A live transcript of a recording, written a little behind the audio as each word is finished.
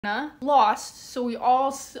lost, so we all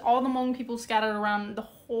the Hmong people scattered around the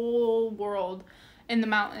whole world in the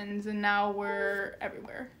mountains, and now we're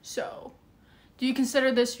everywhere. So, do you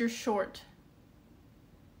consider this your short?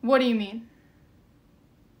 What do you mean?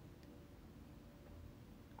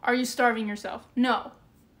 Are you starving yourself? No.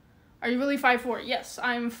 Are you really 5'4"? Yes,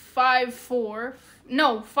 I'm 5'4".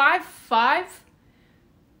 No, 5'5".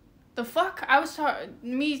 The fuck? I was talking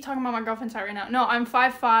about my girlfriend's height right now. No, I'm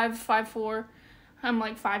 5'5", 5'4". I'm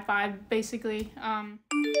like 5'5", basically.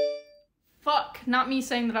 Fuck, not me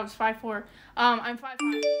saying that I was 5'4". I'm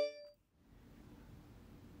 5'5".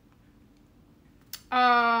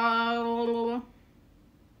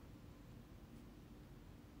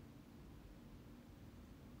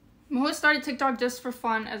 Maihua started TikTok just for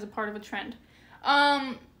fun as a part of a trend.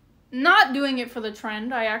 Not doing it for the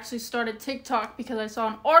trend. I actually started TikTok because I saw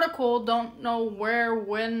an article, don't know where,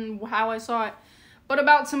 when, how I saw it, but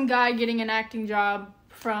about some guy getting an acting job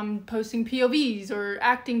from posting POVs or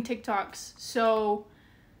acting TikToks. So,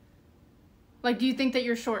 like, do you think that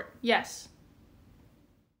you're short? Yes.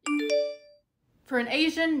 For an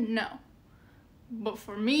Asian, no. But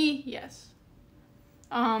for me, yes.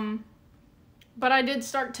 But I did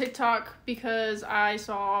start TikTok because I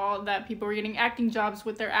saw that people were getting acting jobs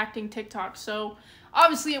with their acting TikTok. So,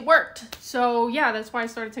 obviously it worked. So, yeah, that's why I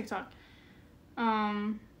started TikTok.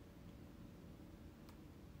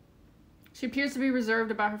 She appears to be reserved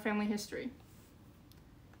about her family history.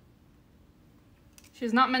 She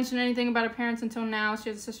has not mentioned anything about her parents until now. She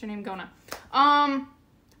has a sister named Gona.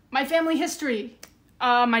 My family history.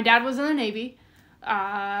 My dad was in the Navy.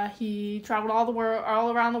 He traveled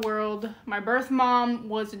all around the world. My birth mom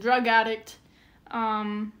was a drug addict.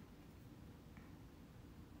 My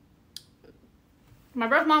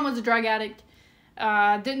birth mom was a drug addict.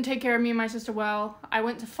 Didn't take care of me and my sister well. I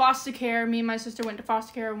went to foster care. Me and my sister went to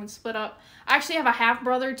foster care and we split up. I actually have a half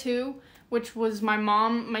brother too, which was my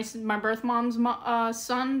mom, my birth mom's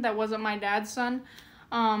son. That wasn't my dad's son.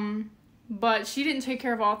 But she didn't take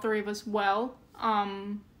care of all three of us well.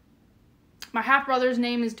 My half brother's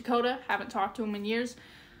name is Dakota. Haven't talked to him in years.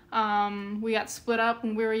 We got split up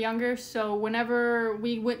when we were younger. So whenever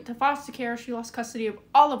we went to foster care, she lost custody of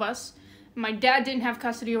all of us. My dad didn't have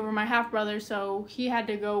custody over my half-brother, so he had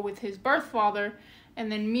to go with his birth father, and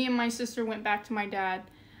then me and my sister went back to my dad.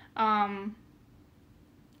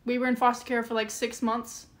 We were in foster care for like 6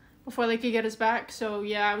 months before they could get us back, so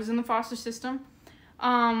yeah, I was in the foster system.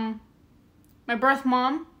 My birth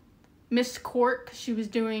mom missed court because she was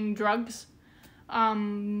doing drugs.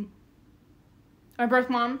 My birth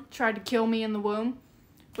mom tried to kill me in the womb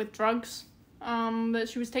with drugs that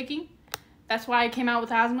she was taking. That's why I came out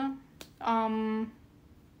with asthma.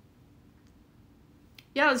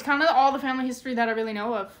 Yeah, that's kind of all the family history that I really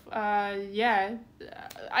know of. Yeah,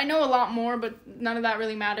 I know a lot more, but none of that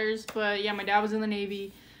really matters. But yeah, my dad was in the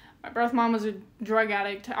Navy. My birth mom was a drug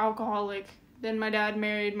addict, alcoholic. Then my dad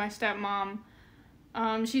married my stepmom.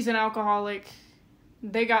 She's an alcoholic.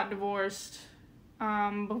 They got divorced.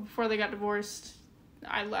 But before they got divorced,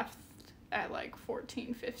 I left at like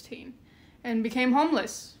 14, 15 and became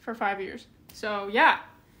homeless for 5 years. So yeah.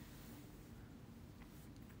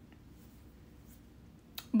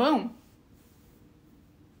 Boom.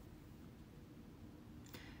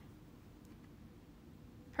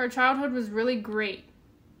 Her childhood was really great.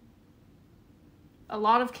 A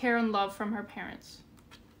lot of care and love from her parents.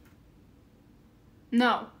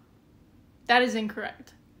 No, that is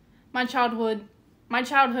incorrect. My childhood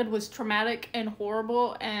was traumatic and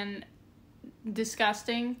horrible and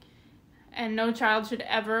disgusting, and no child should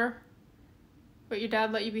ever. But your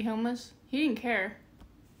dad let you be homeless? He didn't care.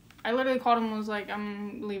 I literally called him and was like,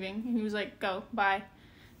 I'm leaving. And he was like, go, bye.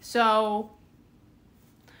 So,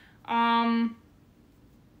 yeah,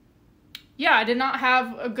 I did not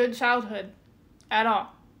have a good childhood at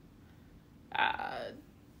all.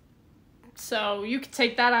 So you could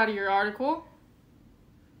take that out of your article.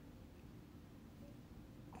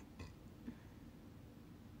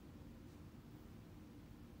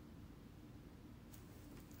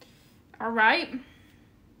 All right.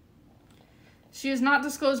 She has not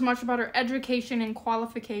disclosed much about her education and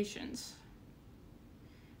qualifications.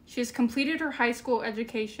 She has completed her high school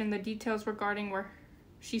education. The details regarding where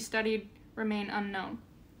she studied remain unknown.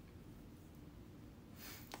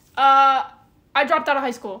 I dropped out of high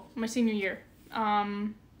school my senior year.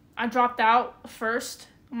 I dropped out first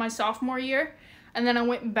my sophomore year, and then I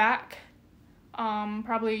went back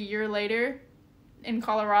probably a year later in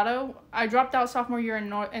Colorado. I dropped out sophomore year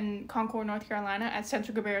in Concord, North Carolina at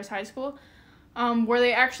Central Cabarrus High School. Where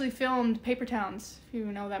they actually filmed Paper Towns, if you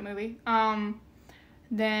know that movie.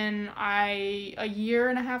 Then a year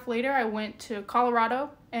and a half later, I went to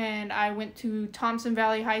Colorado and I went to Thompson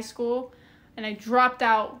Valley High School, and I dropped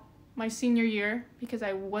out my senior year because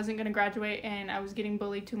I wasn't going to graduate and I was getting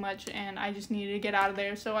bullied too much and I just needed to get out of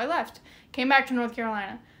there. So I left, came back to North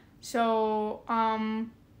Carolina. So,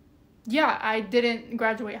 yeah, I didn't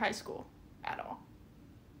graduate high school at all.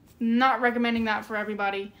 Not recommending that for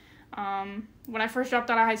everybody. When I first dropped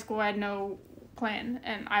out of high school, I had no plan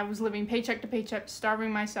and I was living paycheck to paycheck,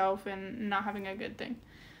 starving myself and not having a good thing.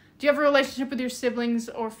 Do you have a relationship with your siblings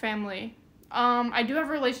or family? I do have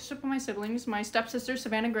a relationship with my siblings, my stepsister,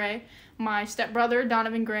 Savannah Gray, my stepbrother,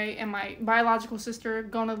 Donovan Gray, and my biological sister,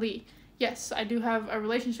 Gona Lee. Yes, I do have a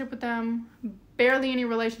relationship with them. Barely any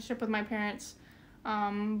relationship with my parents.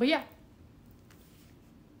 But yeah.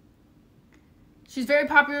 She's very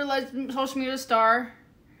popular social media star.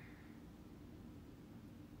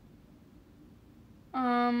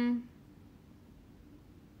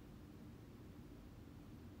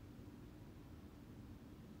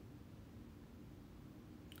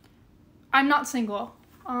 I'm not single.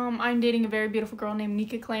 I'm dating a very beautiful girl named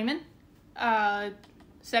Nika Clayman.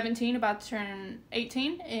 17, about to turn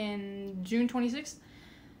 18 in June 26th.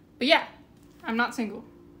 But yeah, I'm not single.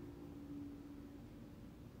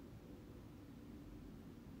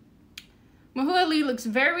 Maihua Lee looks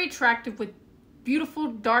very attractive with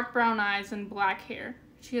beautiful dark brown eyes and black hair.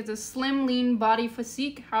 She has a slim, lean body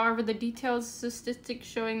physique. However, the detailed statistics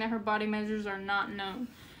showing that her body measures are not known.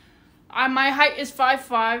 My height is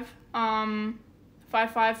 5'5", 5'5",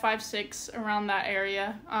 5'6", around that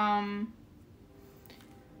area.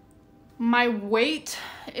 My weight,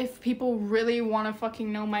 if people really want to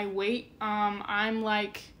fucking know my weight, I'm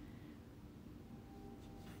like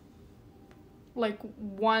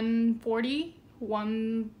 140,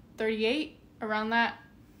 138, around that.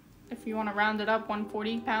 If you want to round it up,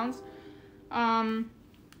 140 pounds. But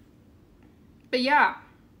yeah.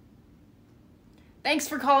 Thanks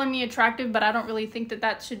for calling me attractive, but I don't really think that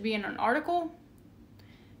that should be in an article.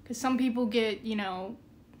 Because some people get, you know,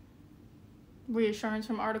 reassurance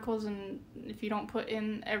from articles, and if you don't put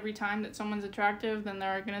in every time that someone's attractive, then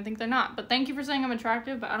they're going to think they're not. But thank you for saying I'm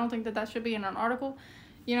attractive, but I don't think that that should be in an article.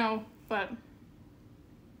 You know, but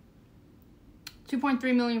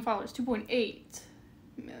 2.3 million followers, 2.8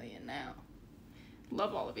 million now.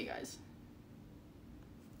 Love all of you guys.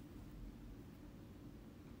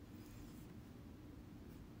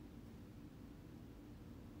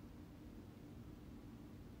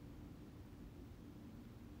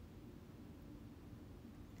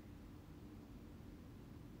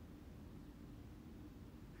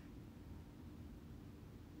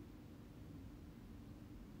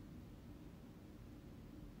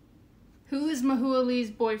 Who is Maihua Lee's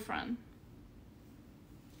boyfriend?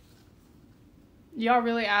 Y'all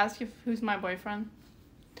really ask who's my boyfriend?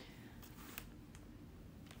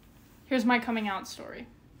 Here's my coming out story.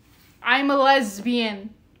 I'm a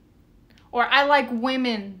lesbian. Or I like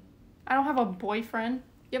women. I don't have a boyfriend.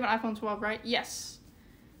 You have an iPhone 12, right? Yes.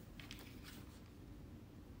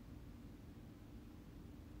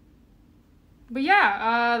 But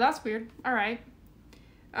yeah, that's weird. Alright.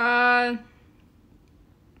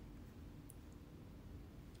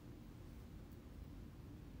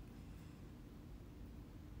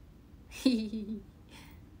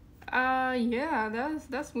 Yeah,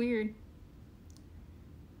 that's weird.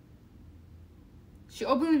 She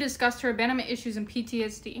openly discussed her abandonment issues and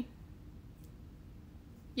PTSD.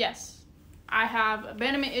 Yes, I have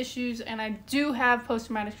abandonment issues and I do have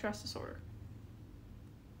post-traumatic stress disorder.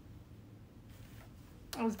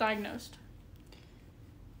 I was diagnosed.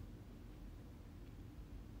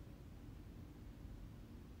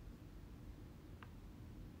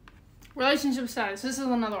 Relationship status. This is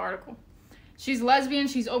another article. She's lesbian.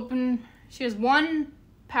 She's open. She has one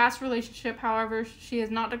past relationship. However, she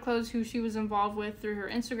has not disclosed who she was involved with through her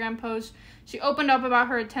Instagram post. She opened up about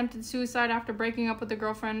her attempted suicide after breaking up with a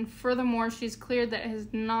girlfriend. Furthermore, she's cleared that it is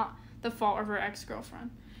not the fault of her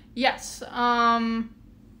ex-girlfriend. Yes. I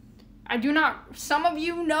do not. Some of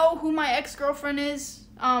you know who my ex-girlfriend is.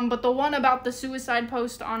 But the one about the suicide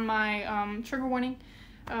post on my trigger warning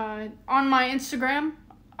on my Instagram.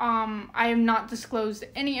 I have not disclosed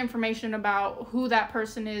any information about who that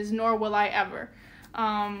person is, nor will I ever.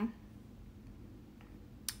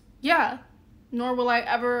 Yeah, nor will I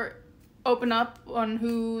ever open up on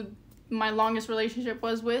who my longest relationship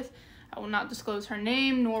was with. I will not disclose her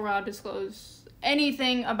name, nor will I disclose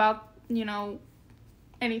anything about, you know,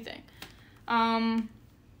 anything.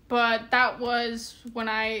 But that was when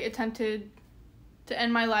I attempted to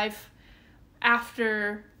end my life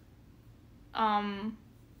after,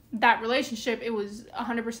 that relationship. It was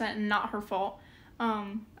 100% not her fault.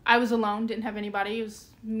 I was alone, didn't have anybody. It was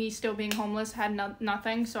me still being homeless, had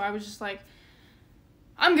nothing. So I was just like,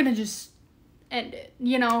 I'm gonna just end it,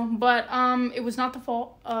 you know. But it was not the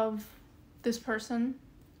fault of this person.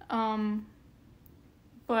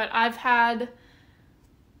 But I've had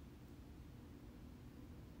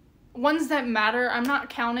ones that matter. I'm not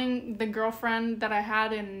counting the girlfriend that I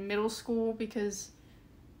had in middle school because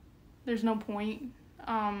there's no point.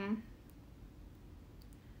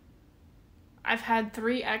 I've had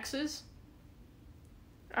 3 exes.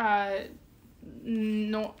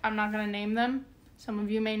 No, I'm not gonna name them. Some of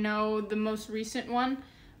you may know the most recent one,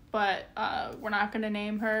 but we're not gonna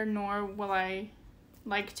name her, nor will I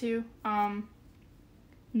like to.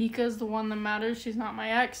 Nika's the one that matters. She's not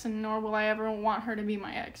my ex, and nor will I ever want her to be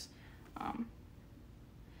my ex.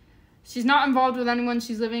 She's not involved with anyone.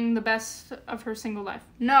 She's living the best of her single life.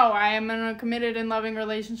 No, I am in a committed and loving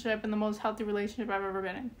relationship and the most healthy relationship I've ever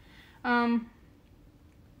been in.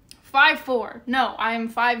 5'4". No, I am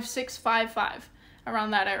 5'6", 5'5",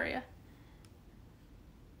 around that area.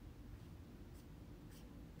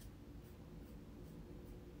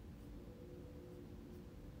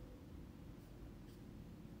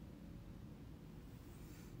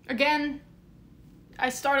 Again, I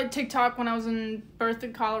started TikTok when I was in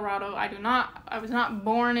Berthoud, Colorado. I was not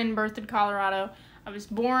born in Berthoud, Colorado. I was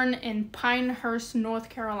born in Pinehurst, North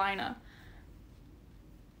Carolina.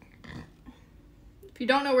 If you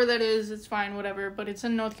don't know where that is, it's fine, whatever, but it's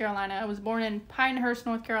in North Carolina. I was born in Pinehurst,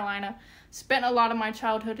 North Carolina. Spent a lot of my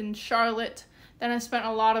childhood in Charlotte. Then I spent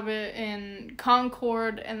a lot of it in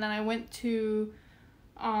Concord, and then I went to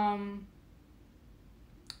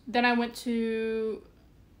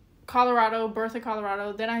Colorado, Berthoud,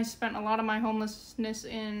 Colorado. Then I spent a lot of my homelessness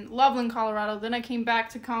in Loveland, Colorado. Then I came back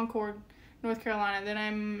to Concord, North Carolina. Then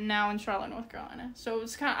I'm now in Charlotte, North Carolina. So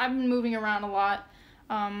it's I've been moving around a lot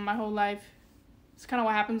my whole life. It's kind of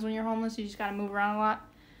what happens when you're homeless. You just gotta move around a lot.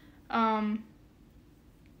 I'm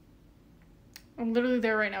literally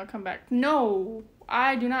there right now. Come back. No,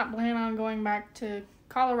 I do not plan on going back to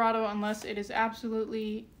Colorado unless it is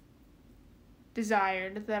absolutely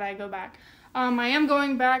desired that I go back. I am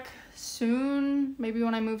going back soon, maybe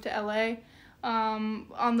when I move to LA,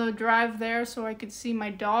 on the drive there so I could see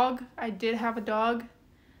my dog. I did have a dog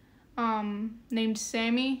named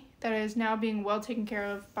Sammy that is now being well taken care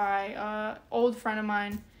of by an old friend of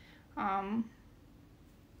mine.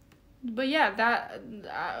 But yeah, that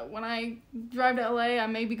when I drive to LA, I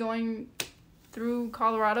may be going through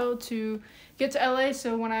Colorado to get to LA,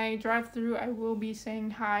 so when I drive through, I will be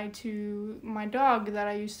saying hi to my dog that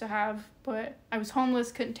I used to have, but I was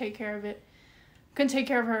homeless, couldn't take care of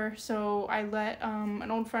her, so I let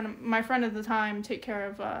an old friend, my friend at the time, take care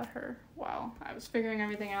of her while I was figuring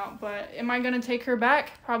everything out. But am I gonna take her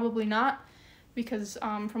back? Probably not, because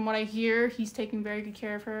from what I hear, he's taking very good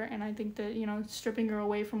care of her, and I think that, you know, stripping her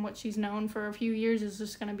away from what she's known for a few years is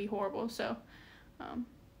just gonna be horrible. So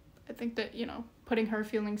I think that, you know, putting her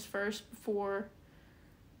feelings first before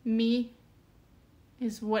me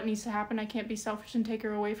is what needs to happen. I can't be selfish and take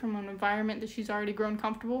her away from an environment that she's already grown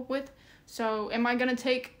comfortable with. So am I gonna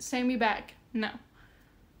take Sammy back? No.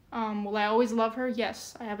 Will I always love her?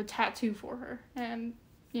 Yes. I have a tattoo for her. And,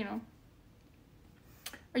 you know.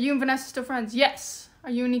 Are you and Vanessa still friends? Yes.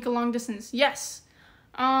 Are you and Nika long distance? Yes.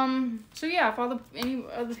 So yeah, if any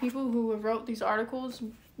other people who have wrote these articles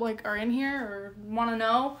like are in here or want to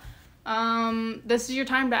know, this is your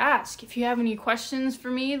time to ask. If you have any questions for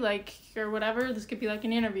me, like, or whatever, this could be like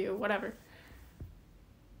an interview, whatever.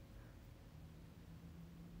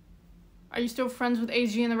 Are you still friends with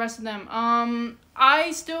AG and the rest of them? I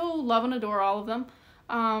still love and adore all of them.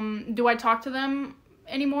 Do I talk to them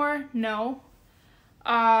anymore? No.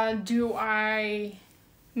 Do I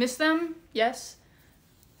miss them? Yes.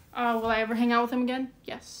 Will I ever hang out with them again?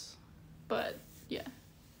 Yes. But, yeah.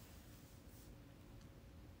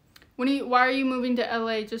 Why are you moving to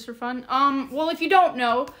LA? Just for fun? Well, if you don't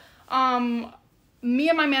know, me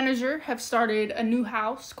and my manager have started a new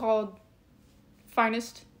house called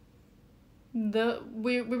Finest.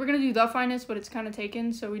 We were gonna do The Finest, but it's kind of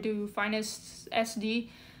taken, so we do Finest SD.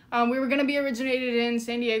 We were gonna be originated in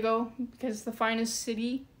San Diego because it's the finest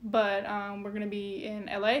city, but we're gonna be in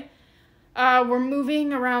LA. We're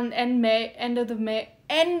moving around end of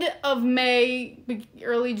May,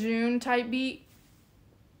 early June type beat.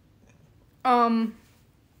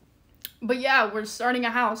 But yeah, we're starting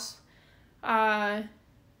a house. Yeah,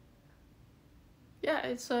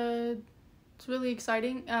 it's really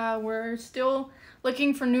exciting. We're still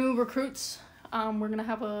looking for new recruits. We're gonna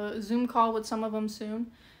have a Zoom call with some of them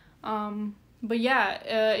soon. But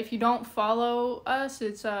yeah, if you don't follow us,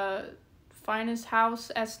 it's Finest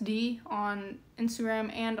House SD on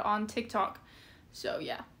Instagram and on TikTok. So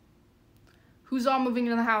yeah, who's all moving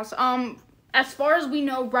into the house? As far as we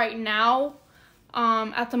know right now,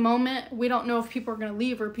 at the moment, we don't know if people are gonna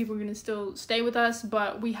leave or people are gonna still stay with us.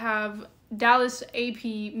 But we have Dallas, AP,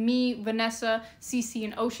 me, Vanessa, CC,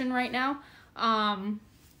 and Ocean right now.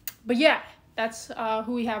 But yeah, that's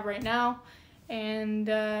who we have right now. And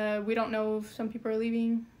we don't know if some people are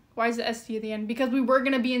leaving. Why is the ST at the end? Because we were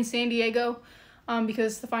going to be in San Diego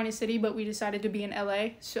because it's the finest city, but we decided to be in LA.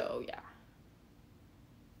 So yeah.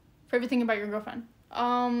 Favorite thing about your girlfriend?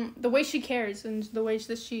 The way she cares and the way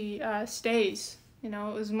that she stays. You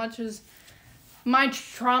know, as much as my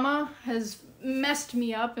trauma has messed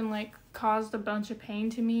me up and like caused a bunch of pain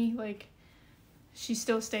to me, like she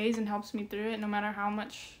still stays and helps me through it no matter how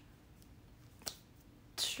much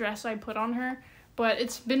stress I put on her. But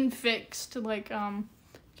it's been fixed, like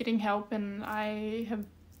getting help, and I have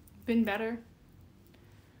been better.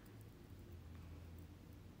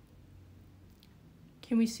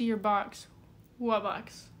 Can we see your box? What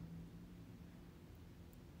box?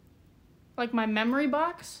 Like my memory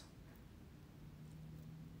box?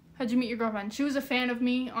 How'd you meet your girlfriend? She was a fan of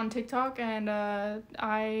me on TikTok, and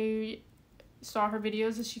I saw her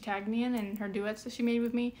videos that she tagged me in and her duets that she made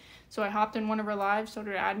with me. So I hopped in one of her lives, told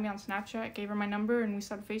her to add me on Snapchat, gave her my number, and we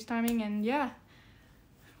started FaceTiming, and yeah.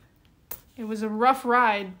 It was a rough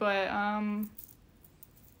ride, but,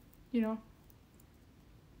 you know,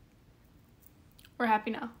 we're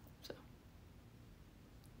happy now, so.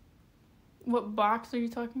 What box are you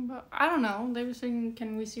talking about? I don't know. They were saying,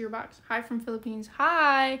 can we see your box? Hi from Philippines.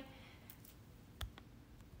 Hi!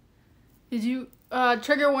 Did you,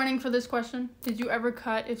 trigger warning for this question. Did you ever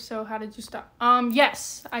cut? If so, how did you stop?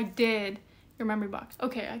 Yes, I did. Your memory box.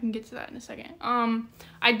 Okay, I can get to that in a second.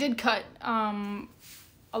 I did cut,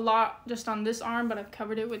 a lot just on this arm, but I've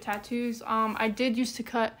covered it with tattoos. I did used to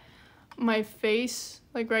cut my face,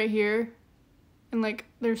 like right here, and like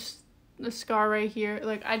there's the scar right here.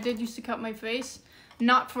 Like I did used to cut my face,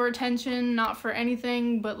 not for attention, not for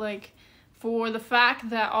anything, but like for the fact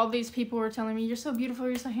that all these people were telling me, you're so beautiful,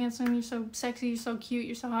 you're so handsome, you're so sexy, you're so cute,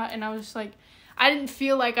 you're so hot, and I was just like, I didn't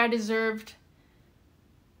feel like I deserved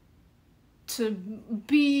to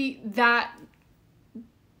be that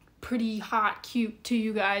pretty hot, cute to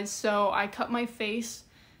you guys, so I cut my face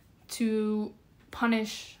to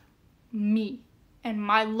punish me and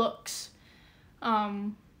my looks.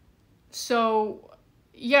 So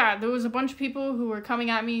yeah, there was a bunch of people who were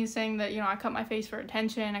coming at me saying that, you know, I cut my face for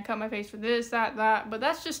attention, I cut my face for this, that, but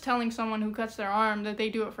that's just telling someone who cuts their arm that they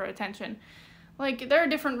do it for attention. Like, there are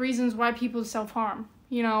different reasons why people self-harm,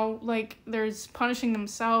 you know, like, there's punishing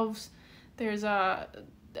themselves, there's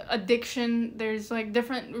addiction, there's like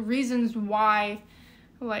different reasons why.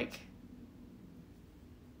 Like,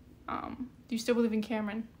 do you still believe in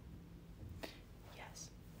Cameron? Yes.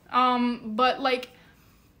 But like,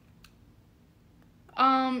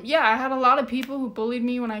 yeah, I had a lot of people who bullied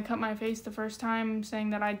me when I cut my face the first time,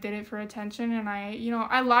 saying that I did it for attention, and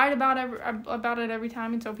I lied about it every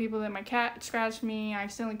time and told people that my cat scratched me, I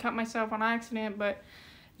accidentally cut myself on accident. But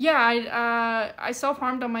yeah, I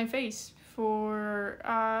self-harmed on my face for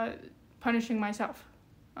punishing myself,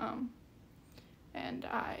 and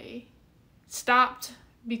I stopped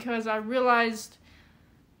because I realized,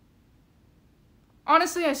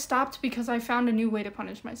 honestly, I stopped because I found a new way to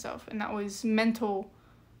punish myself, and that was mental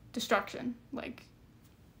destruction. Like,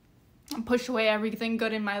 push away everything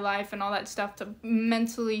good in my life and all that stuff to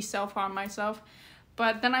mentally self-harm myself.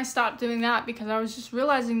 But then I stopped doing that because I was just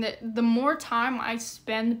realizing that the more time I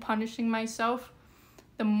spend punishing myself,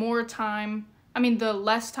 the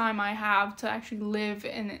less time I have to actually live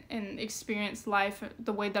and experience life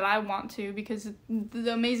the way that I want to. Because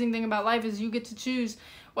the amazing thing about life is you get to choose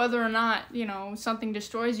whether or not, you know, something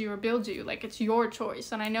destroys you or builds you. Like, it's your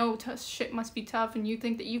choice. And I know shit must be tough and you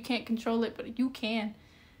think that you can't control it, but you can.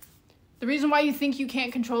 The reason why you think you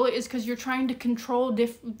can't control it is because you're trying to control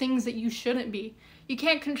things that you shouldn't be. You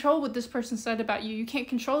can't control what this person said about you. You can't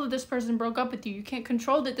control that this person broke up with you. You can't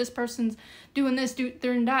control that this person's doing this,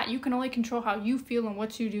 doing that. You can only control how you feel and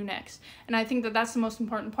what you do next. And I think that that's the most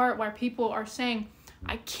important part, why people are saying,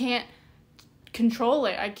 I can't control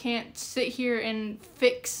it. I can't sit here and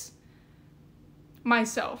fix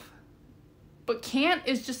myself. But can't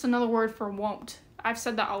is just another word for won't. I've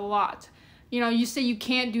said that a lot. You know, you say you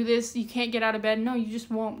can't do this, you can't get out of bed. No, you just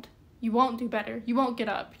won't. You won't do better. You won't get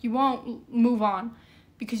up. You won't move on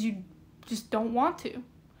because you just don't want to.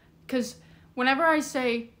 Because whenever I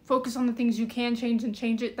say focus on the things you can change and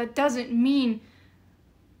change it, that doesn't mean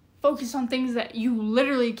focus on things that you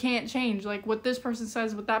literally can't change. Like what this person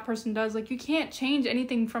says, what that person does. Like you can't change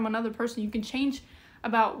anything from another person. You can change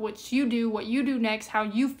about what you do next, how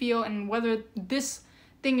you feel, and whether this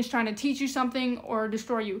thing is trying to teach you something or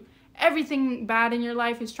destroy you. Everything bad in your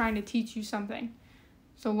life is trying to teach you something.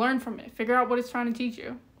 So learn from it. Figure out what it's trying to teach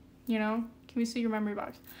you. You know? Can we see your memory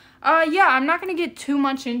box? Yeah, I'm not going to get too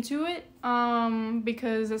much into it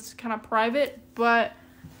because it's kind of private, but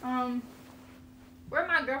where'd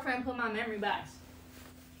my girlfriend put my memory box?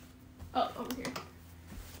 Oh, over here.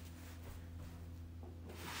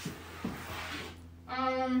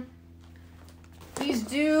 These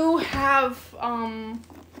do have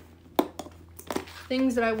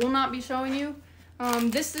things that I will not be showing you.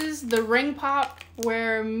 This is the ring pop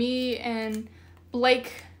where me and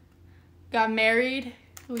Blake got married.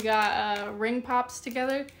 We got ring pops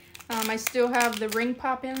together. I still have the ring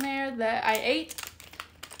pop in there that I ate.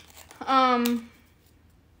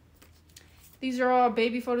 These are all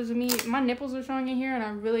baby photos of me. My nipples are showing in here, and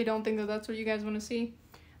I really don't think that that's what you guys want to see.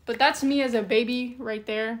 But that's me as a baby right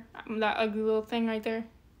there. That ugly little thing right there.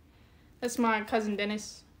 That's my cousin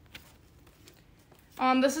Dennis.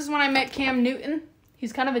 This is when I met Cam Newton.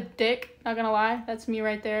 He's kind of a dick, not gonna lie. That's me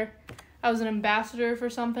right there. I was an ambassador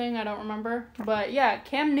for something, I don't remember. But yeah,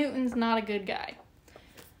 Cam Newton's not a good guy.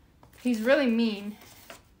 He's really mean.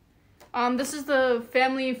 This is the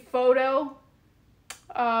family photo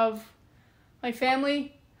of my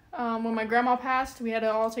family. When my grandma passed, we had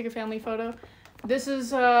to all take a family photo. This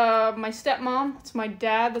is my stepmom. That's my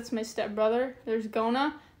dad. That's my stepbrother. There's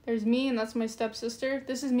Gona. There's me, and that's my stepsister.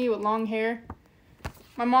 This is me with long hair.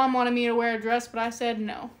 My mom wanted me to wear a dress, but I said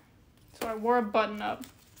no. So I wore a button-up.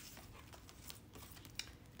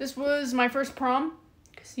 This was my first prom.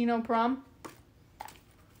 Casino prom.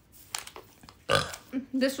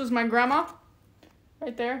 This was my grandma.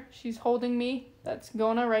 Right there. She's holding me. That's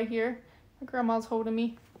Gona right here. My grandma's holding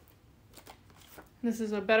me. This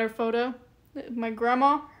is a better photo. My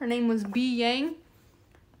grandma, her name was B. Yang.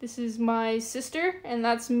 This is my sister, and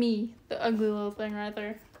that's me, the ugly little thing right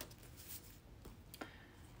there.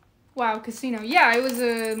 Wow, casino. Yeah, it was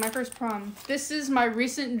my first prom. This is my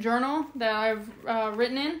recent journal that I've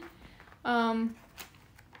written in.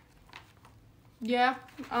 Yeah,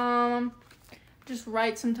 just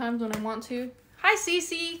write sometimes when I want to. Hi,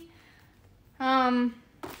 Cece.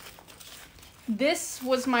 This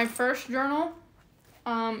was my first journal.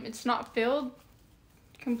 It's not filled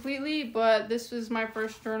completely, but this was my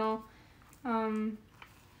first journal.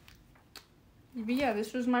 But yeah,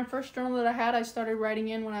 this was my first journal that I had. I started writing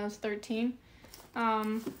in when I was 13.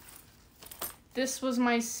 This was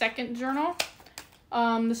my second journal.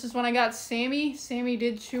 This is when I got Sammy. Sammy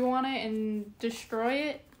did chew on it and destroy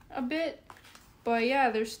it a bit. But yeah,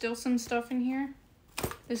 there's still some stuff in here.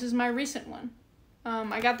 This is my recent one.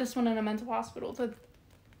 I got this one in a mental hospital. The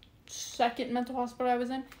second mental hospital I was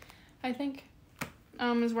in, I think,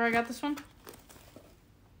 is where I got this one.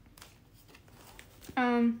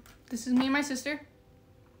 This is me and my sister.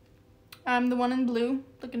 I'm the one in blue,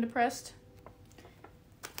 looking depressed.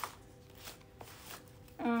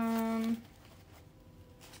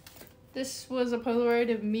 This was a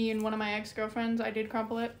Polaroid of me and one of my ex-girlfriends. I did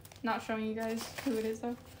crumple it. Not showing you guys who it is,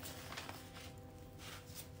 though.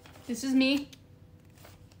 This is me.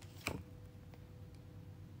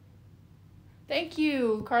 Thank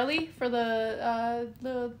you, Carly, for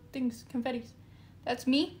the things, confettis. That's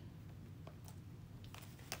me.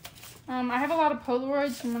 I have a lot of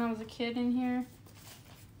Polaroids from when I was a kid in here.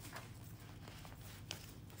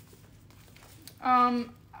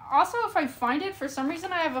 Also, if I find it, for some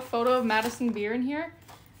reason I have a photo of Madison Beer in here.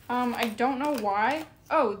 I don't know why.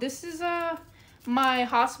 Oh, this is my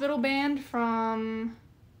hospital band from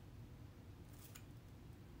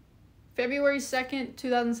February 2nd,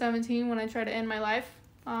 2017, when I tried to end my life.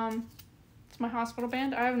 It's my hospital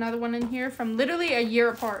band. I have another one in here from literally a year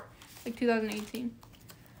apart, like 2018.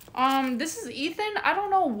 This is Ethan. I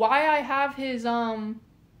don't know why I have his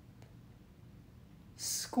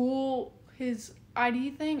his ID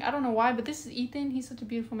thing. I don't know why, but this is Ethan. He's such a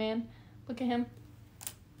beautiful man. Look at him.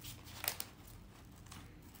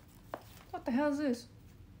 What the hell is this?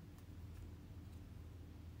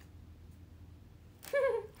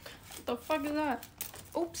 What the fuck is that?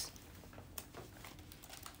 Oops.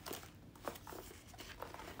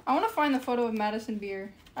 I want to find the photo of Madison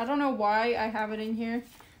Beer. I don't know why I have it in here.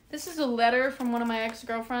 This is a letter from one of my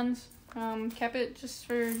ex-girlfriends. Kept it just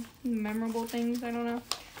for memorable things. I don't know.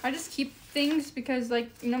 I just keep things because,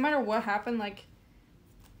 like, no matter what happened, like,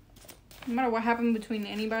 no matter what happened between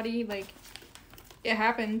anybody, like, it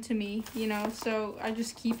happened to me, you know, so I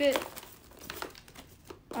just keep it.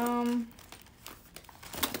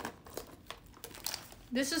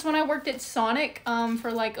 This is when I worked at Sonic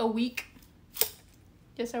for like a week.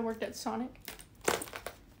 Yes, I worked at Sonic.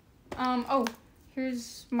 Oh,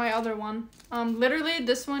 here's my other one. Literally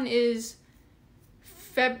this one is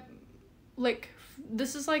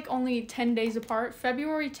this is like only 10 days apart.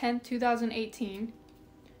 February 10th, 2018.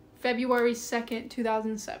 February 2nd,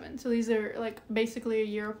 2007. So these are like basically a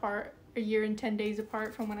year apart, a year and 10 days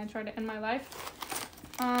apart from when I tried to end my life.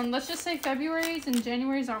 Let's just say Februarys and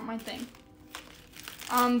Januarys aren't my thing.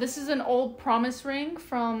 This is an old promise ring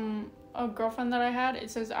from a girlfriend that I had.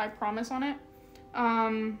 It says I promise on it.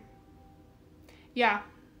 Yeah,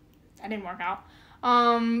 that didn't work out.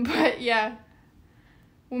 But yeah.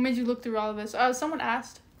 What made you look through all of this? Someone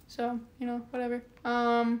asked, so, you know, whatever.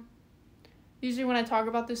 Usually when I talk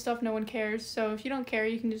about this stuff, no one cares. So if you don't care,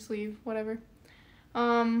 you can just leave, whatever.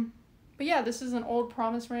 But yeah, this is an old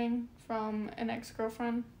promise ring from an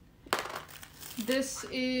ex-girlfriend. This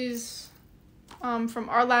is from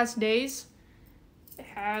Our Last Days. It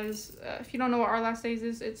has, if you don't know what Our Last Days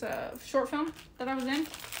is, it's a short film that I was in.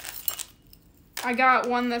 I got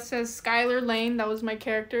one that says Skylar Lane, that was my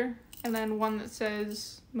character. And then one that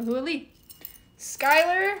says Maihua Lee.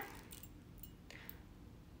 Skylar,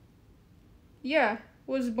 yeah,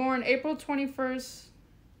 was born April 21st,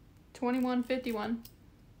 2151.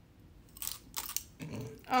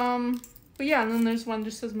 But yeah, and then there's one that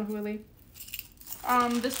just says Maihua Lee.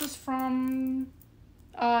 This was from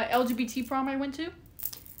LGBT prom I went to.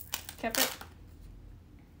 Kept it.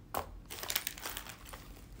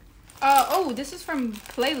 Oh, this is from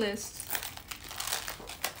Playlists.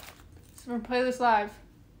 It's from Playlist Live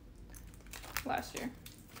last year.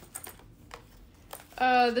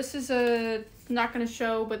 This is not gonna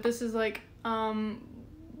show, but this is like one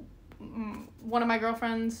of my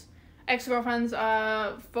girlfriend's ex-girlfriend's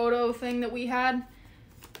photo thing that we had.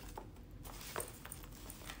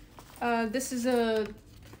 This is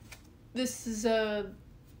a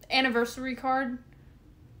anniversary card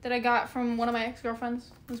that I got from one of my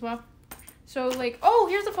ex-girlfriends as well. So like, oh,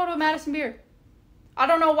 here's a photo of Madison Beer. I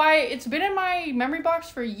don't know why. It's been in my memory box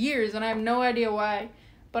for years, and I have no idea why.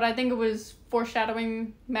 But I think it was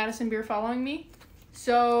foreshadowing Madison Beer following me.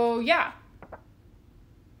 So, yeah.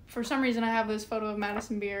 For some reason, I have this photo of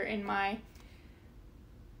Madison Beer in my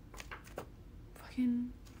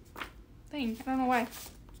fucking thing. I don't know why.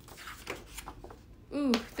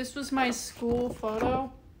 Ooh, this was my school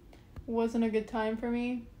photo. Wasn't a good time for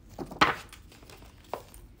me.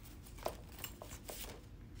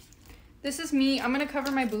 This is me. I'm gonna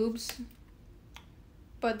cover my boobs.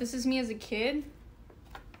 But this is me as a kid.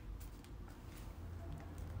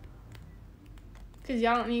 Because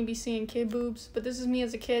y'all don't need to be seeing kid boobs. But this is me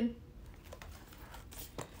as a kid.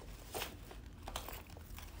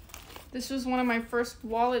 This was one of my first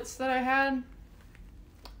wallets that I had.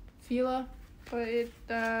 Fila. But it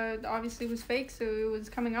obviously was fake, so it was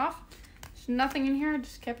coming off. There's nothing in here. I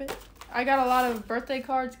just kept it. I got a lot of birthday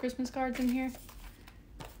cards, Christmas cards in here.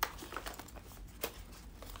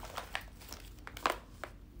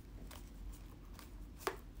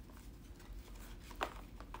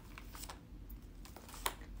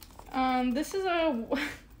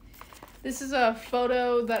 This is a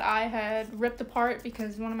photo that I had ripped apart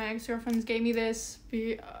because one of my ex-girlfriends gave me this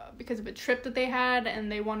because of a trip that they had,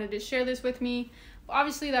 and they wanted to share this with me.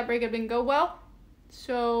 Obviously, that breakup didn't go well,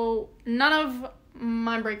 so none of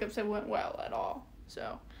my breakups have went well at all.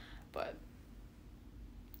 So, but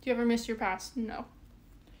do you ever miss your past? No,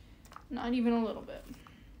 not even a little bit.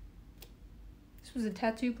 This was a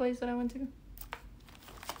tattoo place that I went to.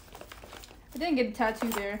 I didn't get a tattoo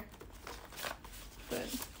there. But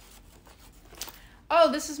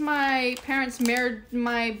oh, this is my parents'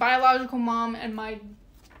 my biological mom and my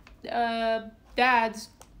dad's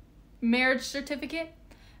marriage certificate.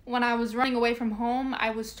 When I was running away from home,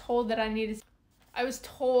 I was told I needed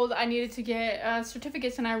to get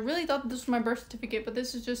certificates, and I really thought this was my birth certificate, but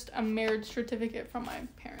this is just a marriage certificate from my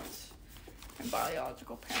parents, my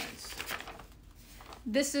biological parents.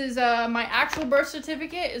 This is my actual birth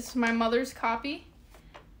certificate. It's my mother's copy.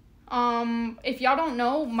 If y'all don't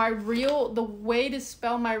know, the way to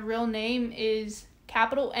spell my real name is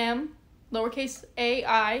capital M, lowercase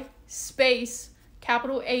a-I, space,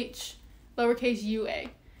 capital H, lowercase u-a.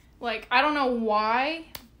 Like, I don't know why,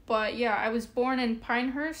 but yeah, I was born in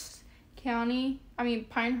Pinehurst,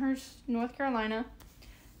 North Carolina,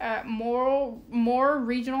 at Moore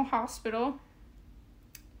Regional Hospital.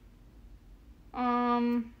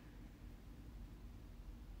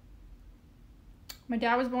 My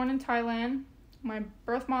dad was born in Thailand. My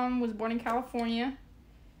birth mom was born in California.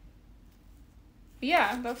 But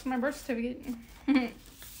yeah, that's my birth certificate.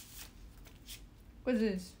 What is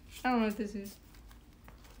this? I don't know what this is.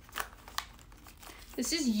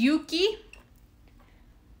 This is Yuki.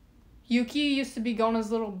 Yuki used to be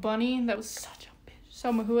Gona's little bunny. That was such a bitch.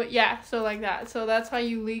 So Maihua, yeah, so like that. So that's how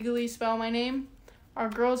you legally spell my name. Are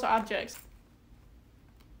girls objects?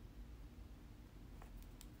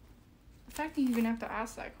 The fact that you even have to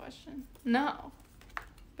ask that question. No.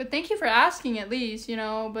 But thank you for asking at least, you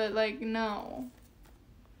know, but like, no.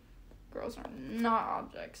 Girls are not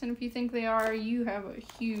objects. And if you think they are, you have a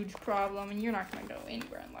huge problem and you're not going to go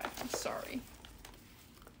anywhere in life. I'm sorry.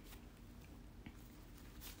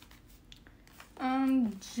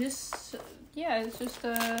 Yeah, it's just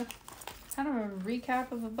a kind of a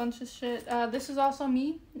recap of a bunch of shit. This is also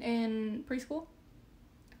me in preschool.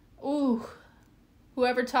 Ooh,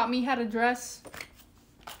 whoever taught me how to dress,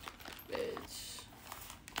 bitch.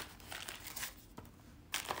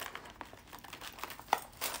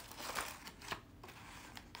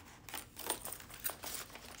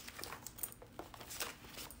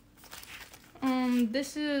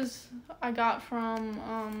 This is, I got from,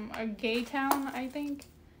 a gay town, I think.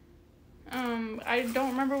 I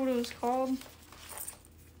don't remember what it was called.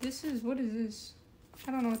 This is, what is this?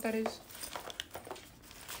 I don't know what that is.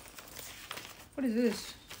 What is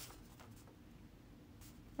this?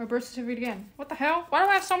 My birth certificate again. What the hell? Why do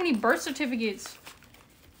I have so many birth certificates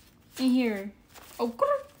in here?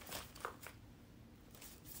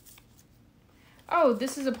 Oh,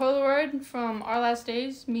 this is a Polaroid from our last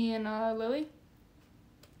days, me and Lily.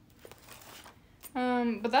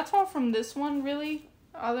 But that's all from this one, really.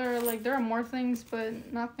 There are more things,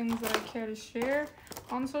 but not things that I care to share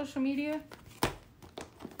on social media.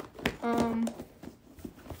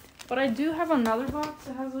 But I do have another box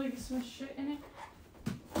that has, like, some shit in it.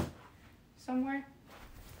 Somewhere.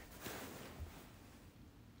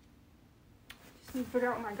 Just need to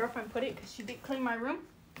figure out where my girlfriend put it, because she did clean my room.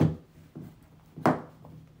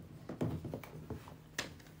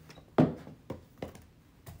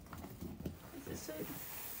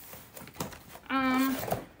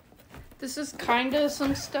 This is kind of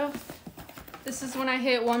some stuff. This is when I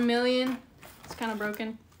hit 1 million. It's kind of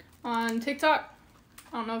broken. On TikTok.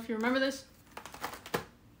 I don't know if you remember this.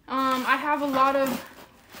 I have a lot of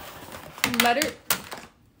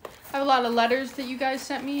letters that you guys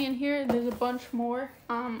sent me in here. There's a bunch more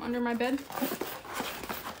under my bed.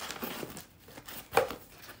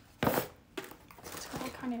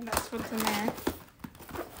 That's what's in there.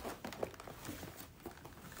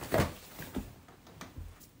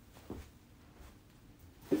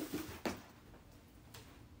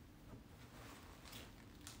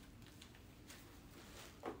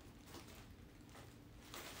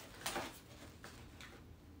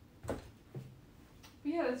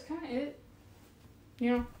 Yeah, that's kind of it.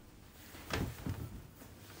 You know,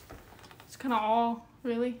 it's kind of all,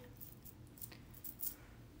 really.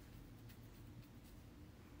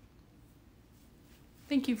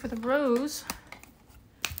 Thank you for the rose.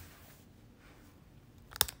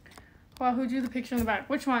 Wow, who drew the picture in the back?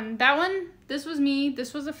 Which one? That one? This was me.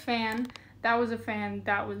 This was a fan. That was a fan.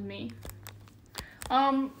 That was me.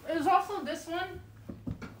 It was also this one,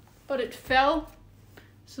 but it fell.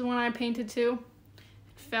 This is the one I painted too.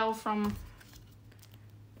 It fell from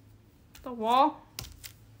the wall.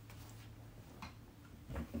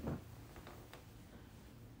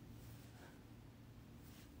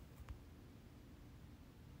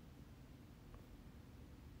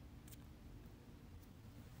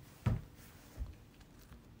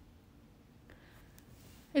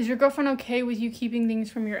 Is your girlfriend okay with you keeping things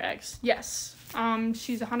from your ex? Yes.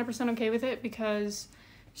 She's 100% okay with it because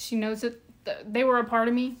she knows that they were a part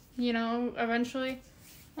of me, you know, eventually.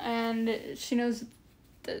 And she knows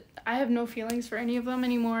that I have no feelings for any of them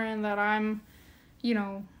anymore and that I'm, you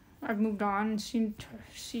know, I've moved on. She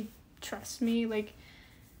trusts me. Like,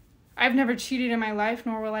 I've never cheated in my life,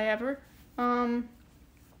 nor will I ever.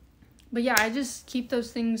 But yeah, I just keep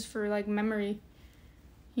those things for, like, memory.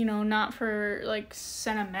 You know, not for, like,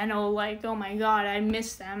 sentimental, like, oh my god, I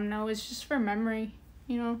miss them. No, it's just for memory.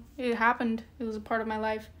 You know, it happened. It was a part of my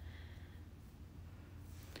life.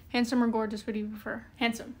 Handsome or gorgeous, what do you prefer?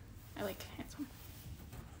 Handsome. I like handsome.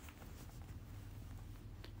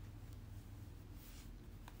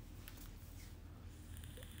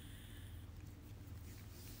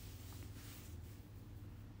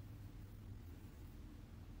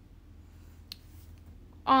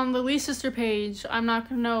 On the Lee Sister page, I'm not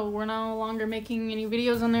gonna know. We're no longer making any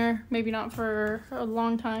videos on there. Maybe not for a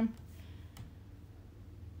long time.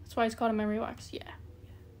 That's why it's called a memory wax. Yeah.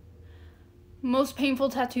 Most painful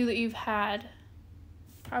tattoo that you've had?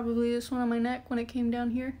 Probably this one on my neck when it came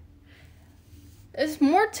down here. It's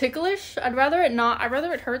more ticklish. I'd rather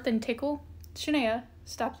it hurt than tickle. Shania,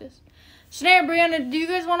 stop this. Shania, Brianna, do you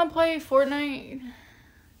guys want to play Fortnite?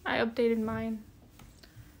 I updated mine.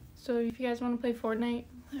 So if you guys want to play Fortnite,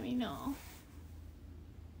 let me know.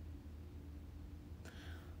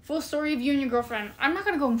 Full story of you and your girlfriend. I'm not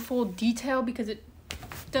going to go in full detail because it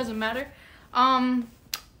doesn't matter.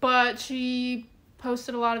 But she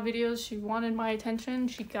posted a lot of videos. She wanted my attention.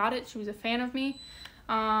 She got it. She was a fan of me.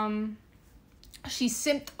 She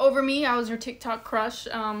simped over me. I was her TikTok crush.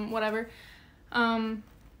 Whatever. Thank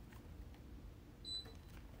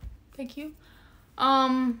you.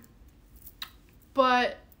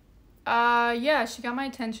 But yeah, she got my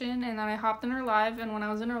attention, and then I hopped in her live, and when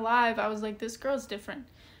I was in her live, I was like, this girl's different.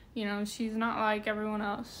 You know, she's not like everyone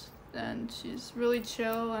else, and she's really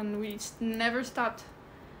chill, and we never stopped,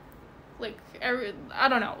 like, I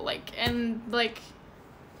don't know, like, and, like,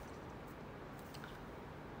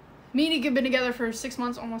 me and Nika have been together for 6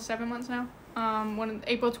 months, almost 7 months now. When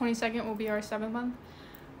April 22nd will be our 7th month.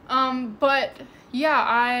 But, yeah,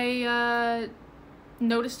 I,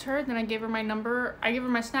 noticed her, then I gave her my number. I gave her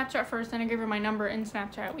my Snapchat first, then I gave her my number in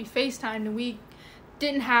Snapchat. We FaceTimed, and we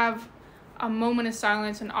didn't have a moment of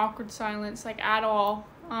silence, an awkward silence, like, at all.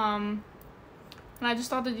 And I just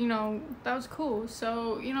thought that, you know, that was cool.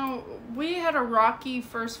 So, you know, we had a rocky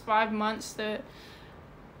first 5 months that,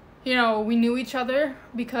 you know, we knew each other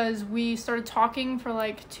because we started talking for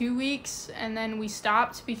like 2 weeks, and then we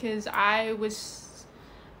stopped because I was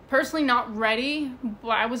personally not ready, but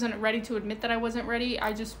I wasn't ready to admit that I wasn't ready.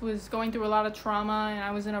 I just was going through a lot of trauma, and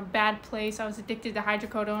I was in a bad place. I was addicted to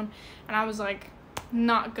hydrocodone, and I was like,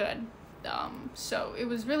 not good. So it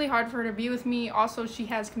was really hard for her to be with me. Also, she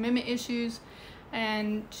has commitment issues,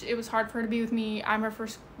 and it was hard for her to be with me. I'm her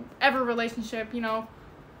first ever relationship, you know.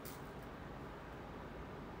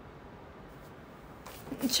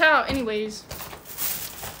 Ciao. Anyways,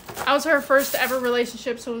 I was her first ever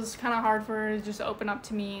relationship, so it was kind of hard for her to just open up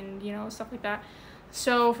to me and, you know, stuff like that.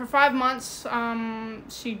 So for 5 months,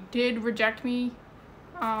 she did reject me.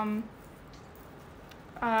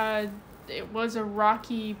 It was a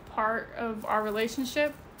rocky part of our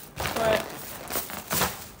relationship, but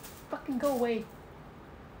fucking go away.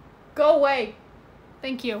 Go away.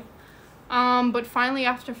 Thank you. But finally,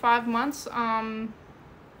 after 5 months, I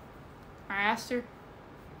asked her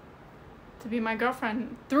to be my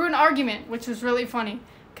girlfriend through an argument, which was really funny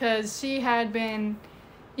because she had been,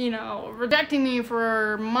 you know, rejecting me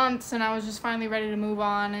for months, and I was just finally ready to move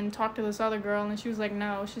on and talk to this other girl, and she was like,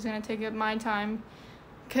 no, she's gonna take it my time,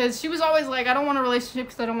 because she was always like, I don't want a relationship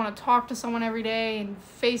because I don't want to talk to someone every day and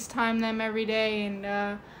FaceTime them every day and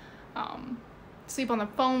sleep on the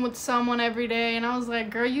phone with someone every day. And I was like,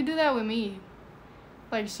 girl, you do that with me.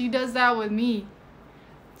 Like, she does that with me.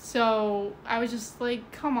 So I was just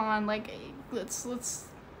like, come on, like, let's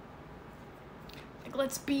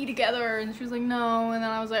be together. And she was like, no. And then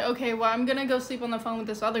I was like, okay, well, I'm gonna go sleep on the phone with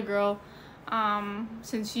this other girl,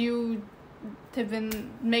 since you have been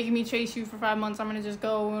making me chase you for 5 months. I'm gonna just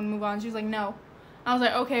go and move on. She was like, no. I was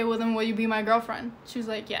like, okay, well then will you be my girlfriend? She was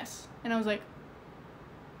like, yes. And I was like,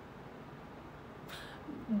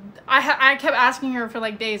 I kept asking her for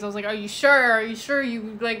like days. I was like, are you sure? Are you sure? Are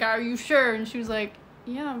you sure? And she was like,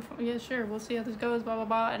 yeah, sure. We'll see how this goes, blah, blah,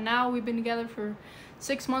 blah. And now we've been together for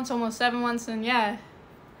 6 months, almost 7 months. And yeah,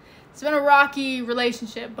 it's been a rocky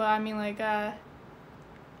relationship, but I mean, like,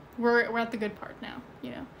 we're at the good part now,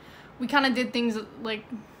 you know. We kind of did things like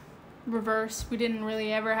reverse. We didn't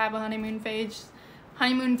really ever have a honeymoon phase,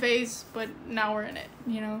 but now we're in it,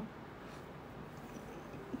 you know.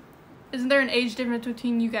 Isn't there an age difference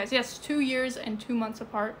between you guys? Yes, 2 years and 2 months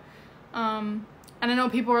apart. And I know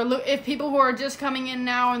people are if people who are just coming in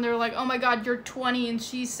now and they're like, oh my god, you're 20 and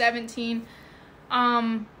she's 17.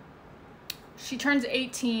 She turns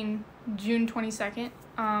 18 June 22nd.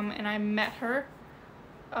 And I met her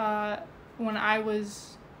when I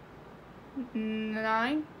was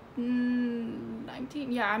 19.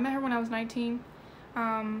 Yeah, I met her when I was 19.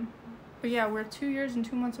 But yeah, we're 2 years and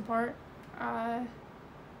 2 months apart.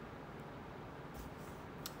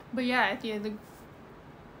 But yeah, the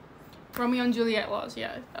Romeo and Juliet laws,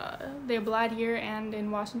 yeah, they applied here and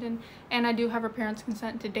in Washington, and I do have her parents'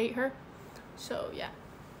 consent to date her, so yeah,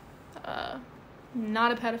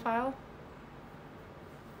 not a pedophile.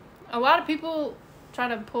 A lot of people try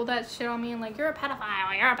to pull that shit on me and like, you're a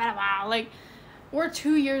pedophile, like, we're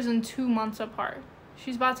 2 years and 2 months apart.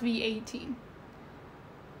 She's about to be 18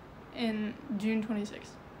 in June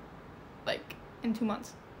 26th, like, in 2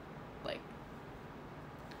 months, like.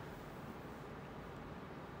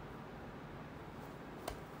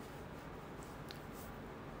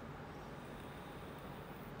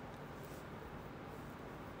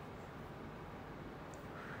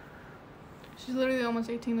 She's literally almost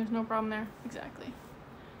 18. There's no problem there. Exactly.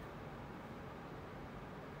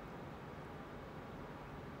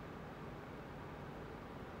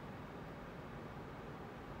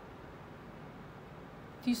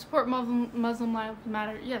 Do you support Muslim Lives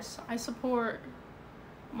Matter? Yes, I support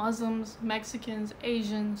Muslims, Mexicans,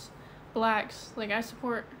 Asians, blacks. Like, I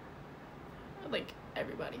support, like,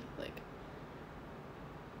 everybody. Like,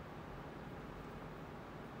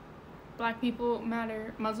 black people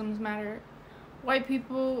matter, Muslims matter, white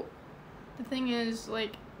people, the thing is,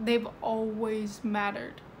 like, they've always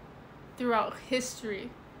mattered throughout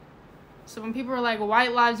history. So when people are like,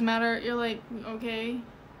 white lives matter, you're like, okay,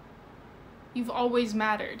 you've always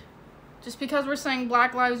mattered. Just because we're saying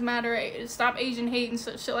black lives matter, stop Asian hate and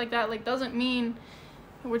shit like that, like, doesn't mean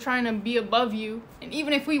we're trying to be above you. And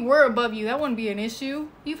even if we were above you, that wouldn't be an issue.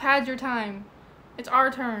 You've had your time. It's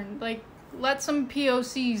our turn. Like, let some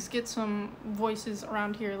POCs get some voices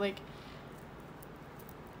around here. Like,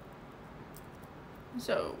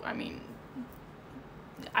 so, I mean,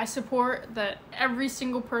 I support that every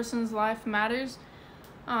single person's life matters.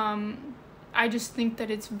 I just think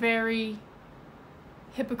that it's very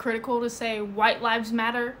hypocritical to say white lives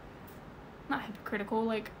matter. Not hypocritical,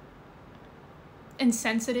 like,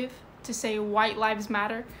 insensitive to say white lives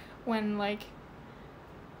matter when, like,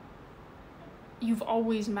 you've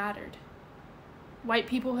always mattered. White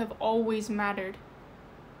people have always mattered,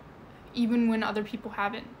 even when other people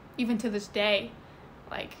haven't, even to this day.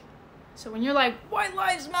 Like, so when you're like, white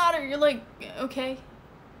lives matter, you're like, okay,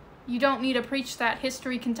 you don't need to preach that.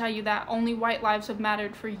 History can tell you that only white lives have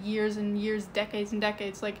mattered for years and years, decades and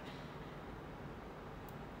decades. Like,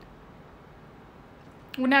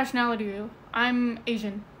 what nationality are you? I'm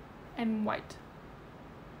Asian and white.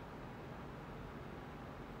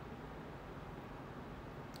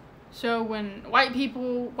 So when white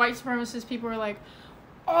supremacist people are like,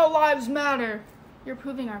 all lives matter, you're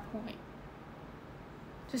proving our point.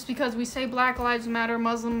 Just because we say black lives matter,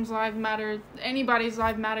 Muslims lives matter, anybody's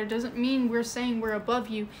life matter, doesn't mean we're saying we're above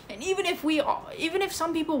you. And even if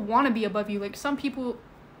some people want to be above you, like some people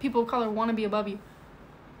of color want to be above you,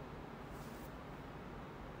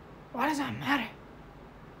 why does that matter?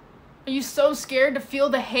 Are you so scared to feel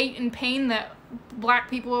the hate and pain that black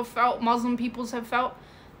people have felt, Muslim peoples have felt,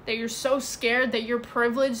 that you're so scared that your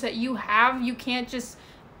privilege that you have, you can't just...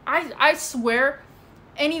 I swear,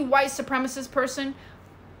 any white supremacist person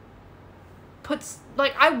puts...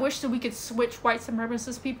 Like, I wish that we could switch white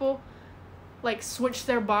supremacist people, like, switch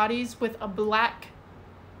their bodies with a black,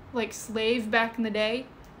 like, slave back in the day,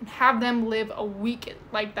 and have them live a week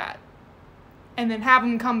like that, and then have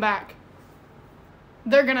them come back.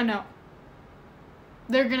 They're gonna know.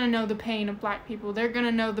 They're gonna know the pain of black people. They're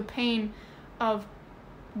gonna know the pain of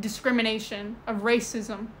discrimination, of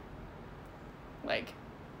racism. Like,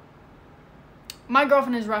 my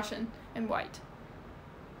girlfriend is Russian and white.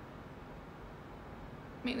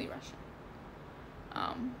 Mainly Russian.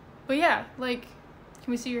 But yeah, like,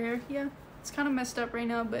 can we see your hair? Yeah, it's kind of messed up right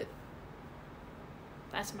now, but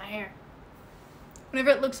that's my hair.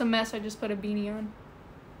 Whenever it looks a mess, I just put a beanie on.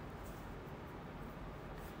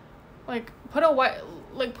 Like, put a white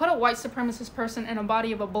supremacist person in a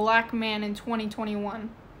body of a black man in 2021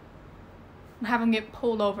 and have him get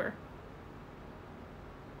pulled over.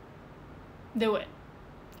 Do it.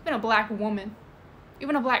 Even a black woman,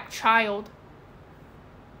 even a black child,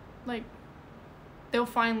 like, they'll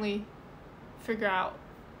finally figure out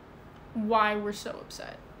why we're so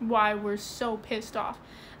upset, why we're so pissed off.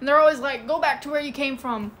 And they're always like, go back to where you came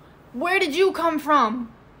from. Where did you come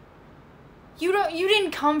from? You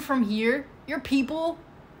didn't come from here. Your people,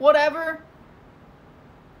 whatever.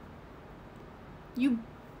 You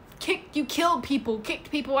killed people,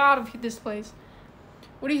 kicked people out of this place.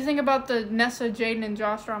 What do you think about the Nessa, Jaden, and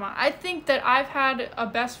Josh drama? I think that I've had a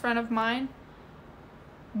best friend of mine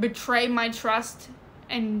betray my trust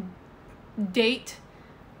and date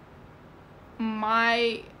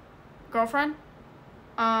my girlfriend.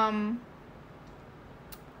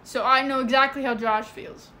 So I know exactly how Josh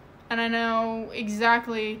feels. And I know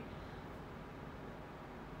exactly,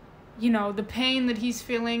 you know, the pain that he's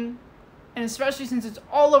feeling. And especially since it's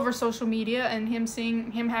all over social media and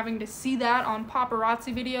him having to see that on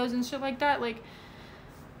paparazzi videos and shit like that, like,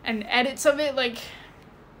 and edits of it, like,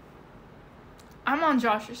 I'm on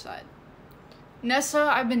Josh's side. Nessa,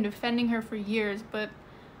 I've been defending her for years, but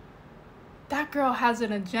that girl has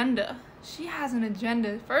an agenda. She has an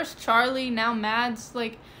agenda. First Charlie, now Mads.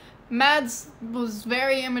 Like, Mads was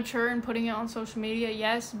very immature in putting it on social media,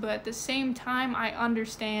 yes, but at the same time, I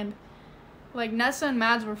understand. Like, Nessa and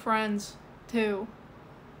Mads were friends, too.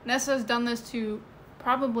 Nessa has done this to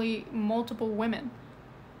probably multiple women.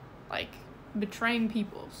 Like, betraying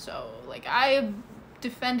people. So, like, I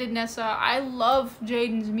defended Nessa. I love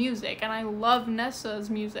Jaden's music, and I love Nessa's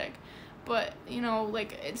music. But, you know,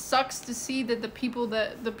 like, it sucks to see that the people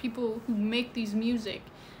who make these music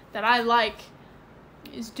that I like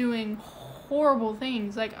is doing horrible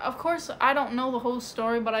things. Like, of course, I don't know the whole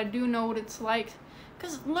story, but I do know what it's like.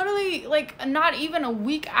 Because literally, like, not even a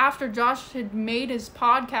week after Josh had made his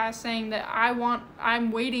podcast saying that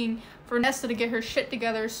I'm waiting for Nessa to get her shit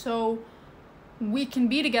together so we can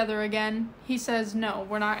be together again, he says, no,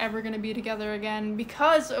 we're not ever going to be together again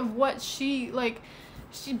because of what she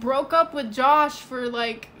broke up with Josh for,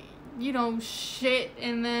 like, you know, shit,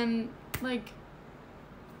 and then, like,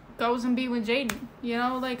 goes and be with Jaden, you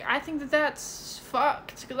know? Like, I think that that's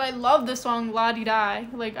fucked, because I love the song La Di Die.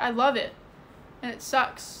 Like, I love it, and it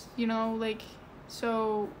sucks, you know? Like,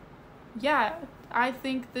 so, yeah, I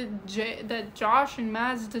think that Josh and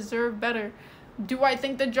Mads deserve better. Do I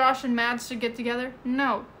think that Josh and Mads should get together?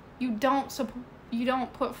 No. You don't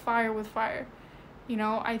put fire with fire. You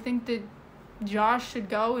know, I think that Josh should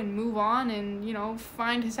go and move on and, you know,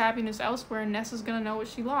 find his happiness elsewhere, and Nessa's gonna know what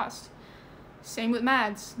she lost. Same with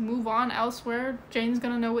Mads. Move on elsewhere, Jaden's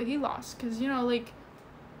gonna know what he lost. Because, you know, like,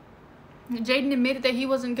 Jaden admitted that he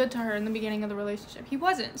wasn't good to her in the beginning of the relationship. He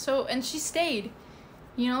wasn't. So, and she stayed.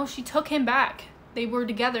 You know, she took him back. They were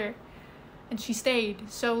together, and she stayed.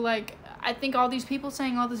 So, like, I think all these people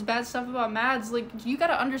saying all this bad stuff about Mads, like, you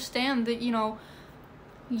gotta understand that, you know,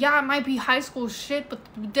 yeah, it might be high school shit, but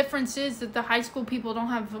the difference is that the high school people don't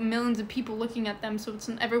have millions of people looking at them, so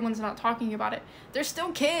everyone's not talking about it. They're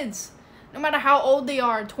still kids. No matter how old they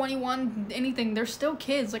are, 21, anything, they're still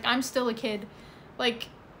kids. Like, I'm still a kid. Like,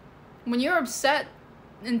 when you're upset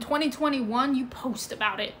in 2021, you post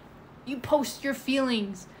about it. You post your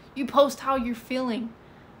feelings. You post how you're feeling.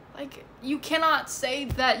 Like, you cannot say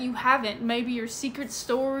that you haven't. Maybe your secret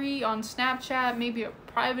story on Snapchat, maybe a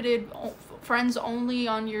privated friends only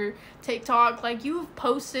on your TikTok. Like, you've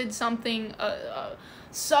posted something, a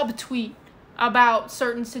subtweet about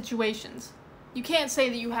certain situations. You can't say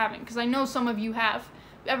that you haven't, because I know some of you have. If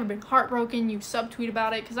you've ever been heartbroken, you subtweet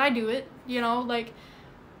about it, because I do it, you know, like,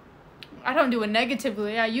 I don't do it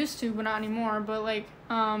negatively. I used to, but not anymore. But, like,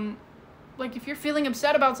 if you're feeling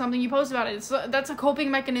upset about something, you post about it. That's a coping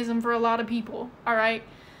mechanism for a lot of people, all right?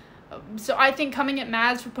 So I think coming at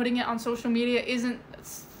Mads for putting it on social media isn't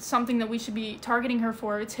something that we should be targeting her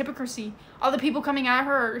for. It's hypocrisy. All the people coming at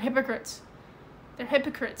her are hypocrites. They're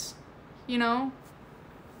hypocrites, you know?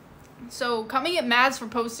 So coming at Mads for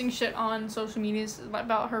posting shit on social media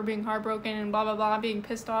about her being heartbroken and blah, blah, blah, being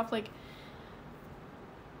pissed off, like,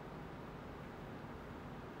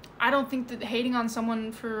 I don't think that hating on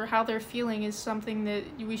someone for how they're feeling is something that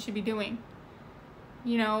we should be doing.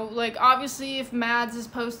 You know, like, obviously if Mads is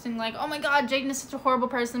posting, like, oh my god, Jaden is such a horrible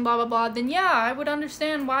person, blah, blah, blah, then yeah, I would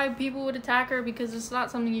understand why people would attack her, because it's not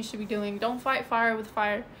something you should be doing. Don't fight fire with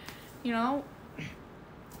fire, you know?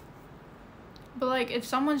 But, like, if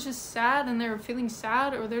someone's just sad and they're feeling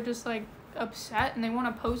sad, or they're just, like, upset and they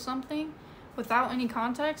want to post something without any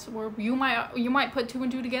context, or you might put two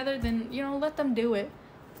and two together, then, you know, let them do it.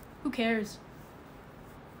 Who cares?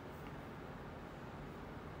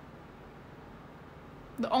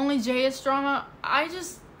 The only JS drama, I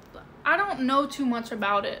don't know too much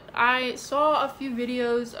about it. I saw a few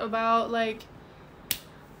videos about, like,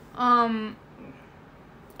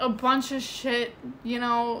 a bunch of shit, you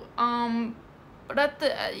know, but at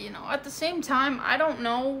the same time, I don't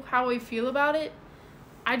know how I feel about it.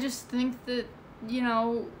 I just think that, you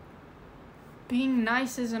know, being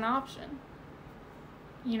nice is an option.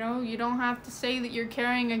 You know, you don't have to say that you're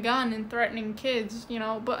carrying a gun and threatening kids, you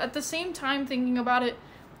know, but at the same time, thinking about it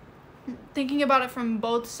from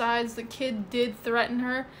both sides, the kid did threaten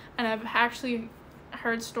her, and I've actually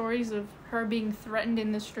heard stories of her being threatened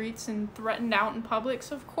in the streets and threatened out in public,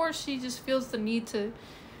 so of course she just feels the need to,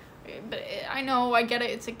 but I know, I get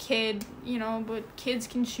it, it's a kid, you know, but kids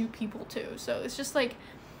can shoot people too, so it's just, like,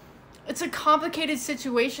 it's a complicated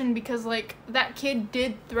situation, because, like, that kid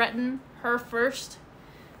did threaten her first,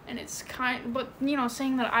 and it's but, you know,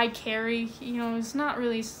 saying that I carry, you know, it's not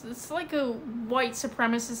really, it's like a white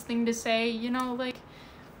supremacist thing to say, you know, like,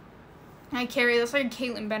 I carry, that's like a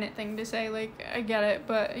Caitlyn Bennett thing to say, like, I get it,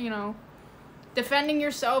 but, you know, defending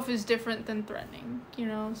yourself is different than threatening, you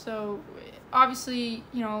know, so, obviously,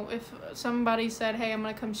 you know, if somebody said, hey, I'm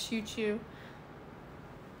gonna come shoot you,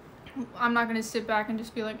 I'm not gonna sit back and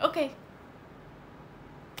just be like, okay.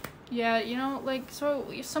 Yeah, you know, like, so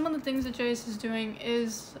some of the things that Jace is doing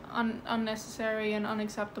is unnecessary and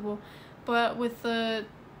unacceptable, but with the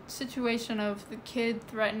situation of the kid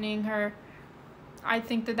threatening her, I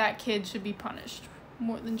think that kid should be punished,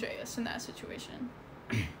 more than JS in that situation.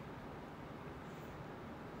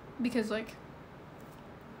 Because, like,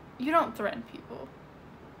 you don't threaten people.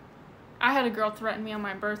 I had a girl threaten me on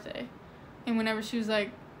my birthday. And whenever she was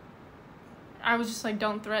like, I was just like,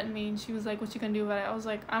 don't threaten me. And she was like, what you gonna do about it? I was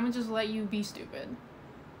like, I'm gonna just let you be stupid.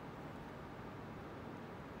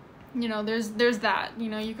 You know, there's that. You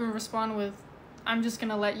know, you can respond with, I'm just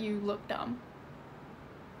gonna let you look dumb.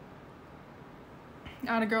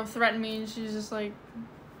 I had a girl threaten me and she's just like,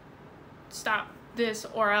 stop this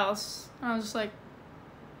or else. And I was just like,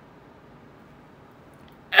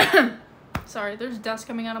 sorry, there's dust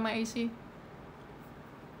coming out of my AC.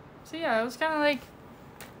 So yeah, it was kind of like,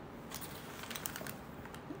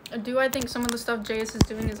 do I think some of the stuff JS is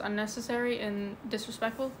doing is unnecessary and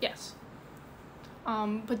disrespectful? Yes.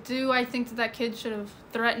 But do I think that that kid should have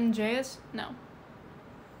threatened JS? No.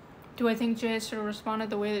 Do I think JS should have responded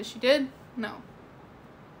the way that she did? No.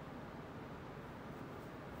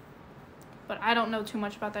 But I don't know too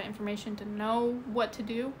much about that information to know what to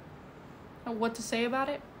do or what to say about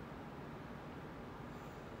it.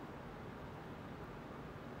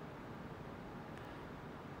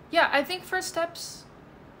 Yeah, I think first steps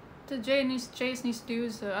that JS needs to do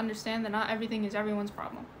is to understand that not everything is everyone's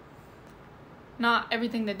problem. Not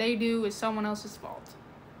everything that they do is someone else's fault.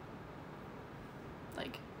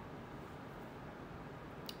 Like,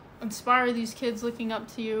 inspire these kids looking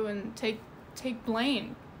up to you and take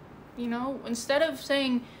blame. You know, instead of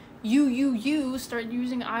saying you, start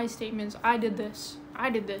using I statements. I did this. I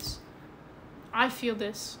did this. I feel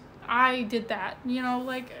this. I did that. You know,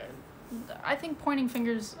 like, I think pointing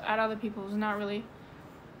fingers at other people is not really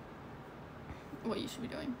what you should be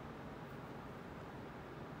doing.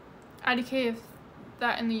 IDK, if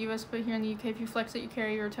that in the US, but here in the UK, if you flex that you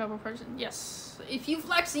carry, you're a terrible person. Yes. If you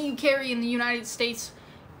flex and you carry in the United States,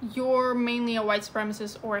 you're mainly a white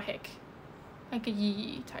supremacist or a hick. Like a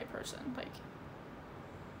yee type person. Like,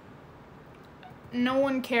 no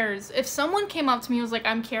one cares. If someone came up to me and was like,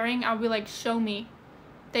 I'm carrying, I'll be like, show me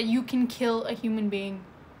that you can kill a human being.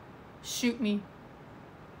 Shoot me.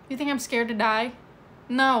 You think I'm scared to die?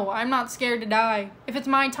 No, I'm not scared to die. If it's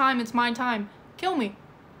my time, it's my time. Kill me.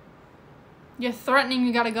 You're threatening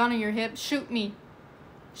you got a gun on your hip. Shoot me.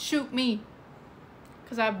 Shoot me.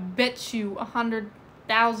 Because I bet you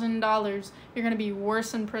 $100,000 you're going to be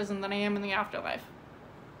worse in prison than I am in the afterlife.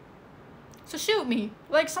 So shoot me.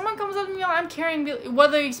 Like, someone comes up to me, I'm carrying, what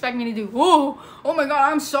do they expect me to do? Oh my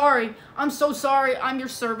god, I'm sorry. I'm so sorry. I'm your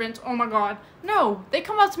servant. Oh my god. No, they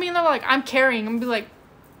come up to me and they're like, I'm carrying. I'm going to be like,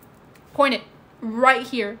 point it right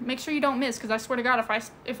here. Make sure you don't miss, because I swear to god,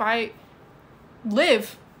 if I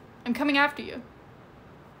live, I'm coming after you.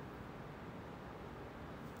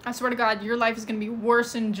 I swear to god, your life is going to be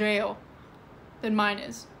worse in jail than mine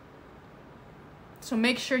is. So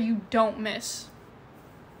make sure you don't miss.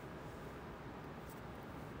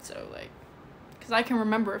 So, like, because I can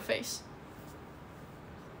remember a face.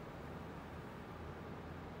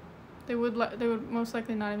 They would most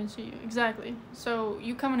likely not even shoot you. Exactly. So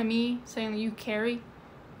you coming to me saying that you carry,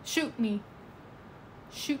 shoot me.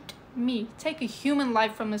 Shoot me. Take a human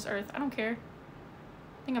life from this earth. I don't care.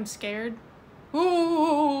 I think I'm scared.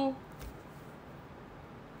 Ooh. You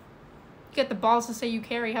get the balls to say you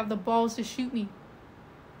carry. Have the balls to shoot me.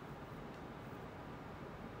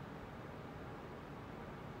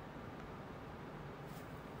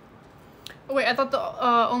 Oh, wait, I thought the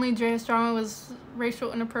only JS drama was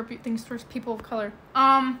racial inappropriate things towards people of color.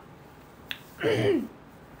 I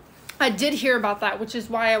did hear about that, which is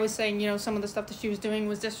why I was saying, you know, some of the stuff that she was doing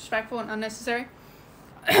was disrespectful and unnecessary.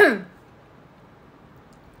 I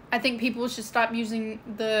think people should stop using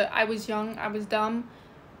the I was young, I was dumb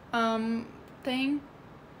thing,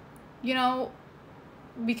 you know,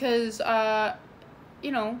 because,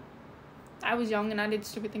 you know, I was young and I did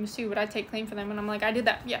stupid things too, but I take claim for them and I'm like, I did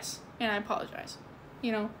that, yes, and I apologize,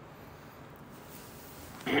 you know.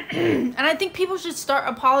 And I think people should start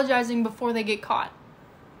apologizing before they get caught.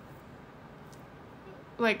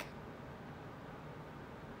 Like,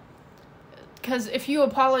 because if you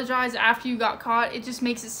apologize after you got caught, it just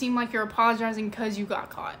makes it seem like you're apologizing because you got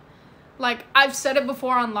caught. Like, I've said it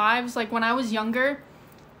before on lives, like, when I was younger,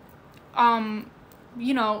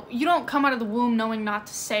 you know, you don't come out of the womb knowing not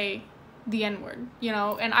to say the N-word, you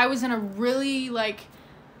know, and I was in a really, like,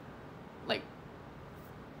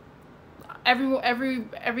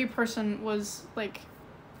 every person was, like,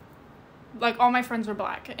 all my friends were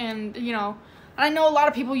black, and, you know, and I know a lot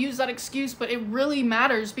of people use that excuse, but it really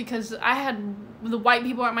matters, because I had the white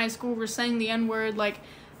people at my school were saying the N-word, like,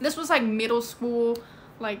 this was, like, middle school,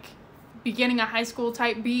 like, beginning of high school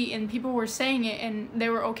type beat, and people were saying it, and they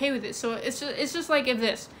were okay with it. So it's just like, if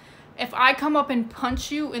this, If I come up and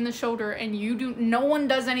punch you in the shoulder and no one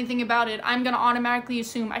does anything about it, I'm gonna automatically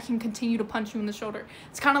assume I can continue to punch you in the shoulder.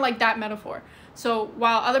 It's kind of like that metaphor. So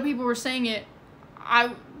while other people were saying it,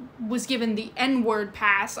 I was given the N-word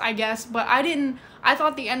pass, I guess, but I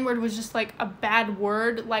thought the N-word was just like a bad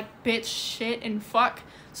word, like bitch, shit, and fuck.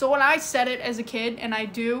 So when I said it as a kid, and I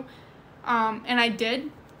did,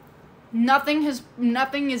 nothing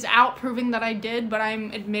is out proving that I did, but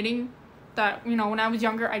I'm admitting that, you know, when I was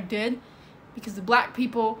younger, I did, because the black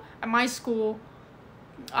people at my school,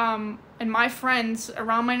 and my friends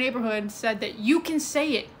around my neighborhood said that you can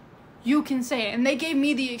say it, and they gave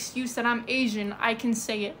me the excuse that I'm Asian, I can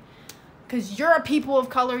say it, because you're a people of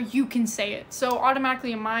color, you can say it. So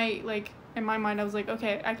automatically in my mind, I was like,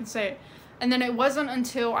 okay, I can say it. And then it wasn't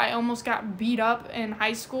until I almost got beat up in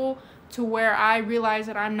high school to where I realized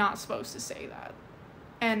that I'm not supposed to say that.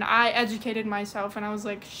 And I educated myself, and I was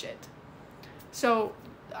like, shit. So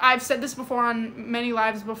I've said this before on many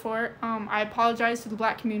lives before. I apologize to the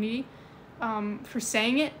black community for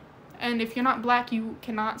saying it. And if you're not black, you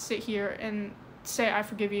cannot sit here and say I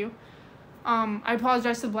forgive you. I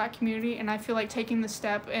apologize to the black community, and I feel like taking the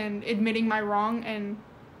step and admitting my wrong and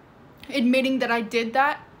admitting that I did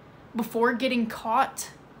that before getting caught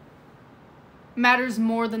matters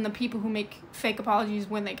more than the people who make fake apologies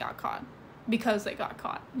when they got caught, because they got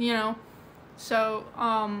caught, you know? So,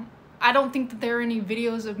 I don't think that there are any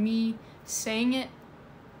videos of me saying it,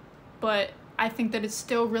 but I think that it's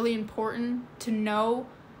still really important to know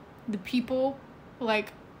the people,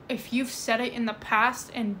 like, if you've said it in the past,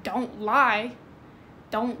 and don't lie,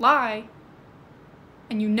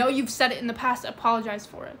 and you know you've said it in the past, apologize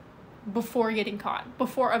for it before getting caught,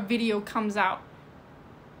 before a video comes out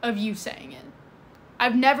of you saying it.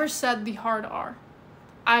 I've never said the hard R.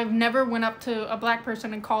 I've never went up to a black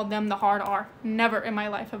person and called them the hard R. Never in my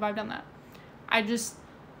life have I done that. I just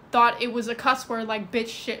thought it was a cuss word like bitch,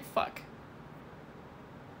 shit, fuck.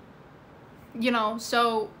 You know,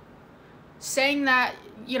 so saying that,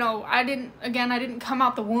 you know, I didn't come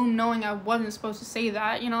out the womb knowing I wasn't supposed to say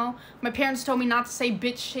that, you know. My parents told me not to say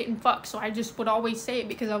bitch, shit, and fuck, so I just would always say it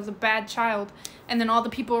because I was a bad child. And then all the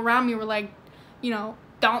people around me were like, you know,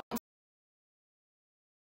 don't.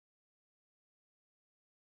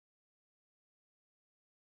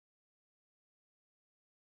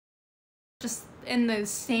 Just in the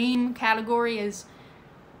same category as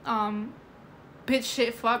bitch,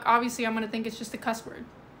 shit, fuck. Obviously, I'm gonna think it's just a cuss word.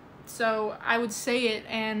 So I would say it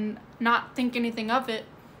and not think anything of it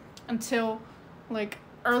until like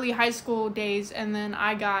early high school days, and then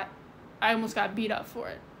I almost got beat up for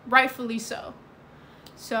it, rightfully so.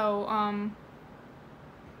 So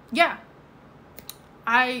yeah,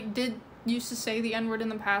 I did used to say the N-word in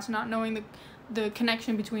the past, not knowing the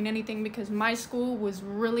connection between anything, because my school was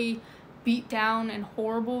really beat down and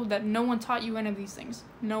horrible, that no one taught you any of these things.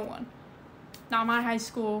 No one. Not my high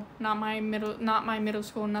school, not my middle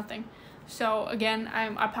school, nothing. So again, I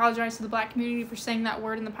apologize to the black community for saying that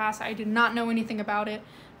word in the past. I did not know anything about it,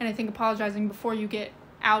 and I think apologizing before you get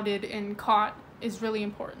outed and caught is really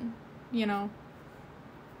important, you know.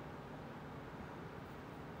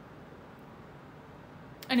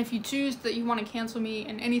 And if you choose that you want to cancel me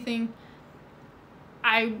and anything,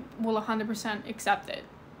 I will 100% accept it,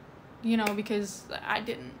 you know, because I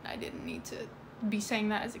didn't need to be saying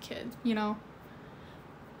that as a kid, you know.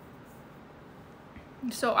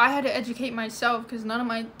 So I had to educate myself, because none of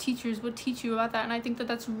my teachers would teach you about that, and I think that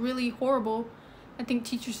that's really horrible. I think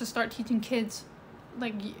teachers should start teaching kids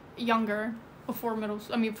like younger, before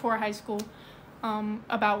high school,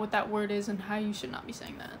 about what that word is and how you should not be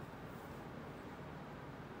saying that.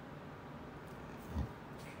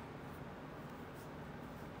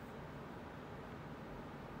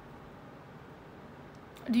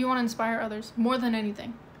 Do you want to inspire others? More than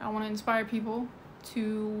anything, I want to inspire people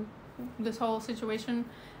to this whole situation,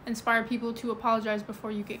 inspire people to apologize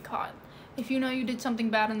before you get caught. If you know you did something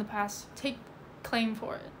bad in the past, take claim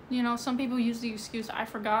for it. You know, some people use the excuse, I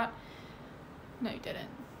forgot. No, you didn't.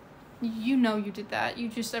 You know you did that. You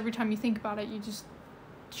just, every time you think about it, you just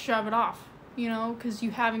shove it off, you know, because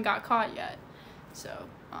you haven't got caught yet. So,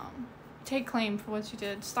 take claim for what you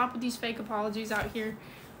did. Stop with these fake apologies out here,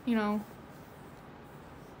 you know.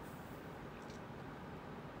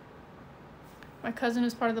 My cousin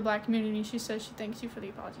is part of the black community. She says she thanks you for the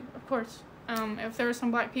apology. Of course. If there are some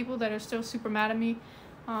black people that are still super mad at me,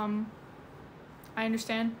 I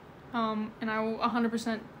understand. And I will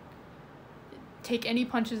 100% take any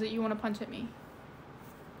punches that you want to punch at me.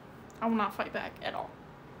 I will not fight back at all.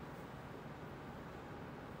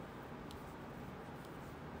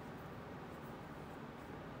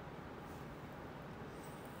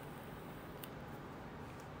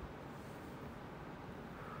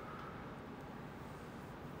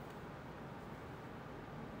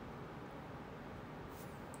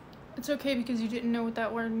 It's okay because you didn't know what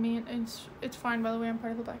that word meant. It's fine, by the way. I'm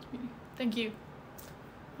part of the Black community. Thank you.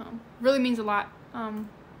 Really means a lot.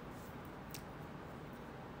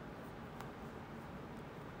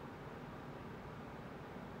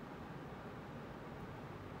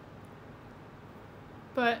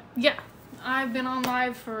 But yeah, I've been on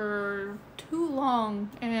live for too long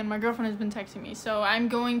and my girlfriend has been texting me. So I'm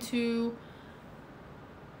going to,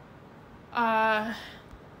 I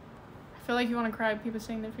feel like you want to cry, people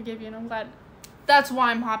saying they forgive you, and I'm glad. That's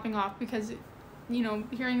why I'm hopping off, because, you know,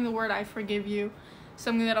 hearing the word I forgive you,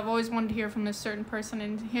 something that I've always wanted to hear from this certain person,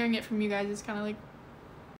 and hearing it from you guys is kind of like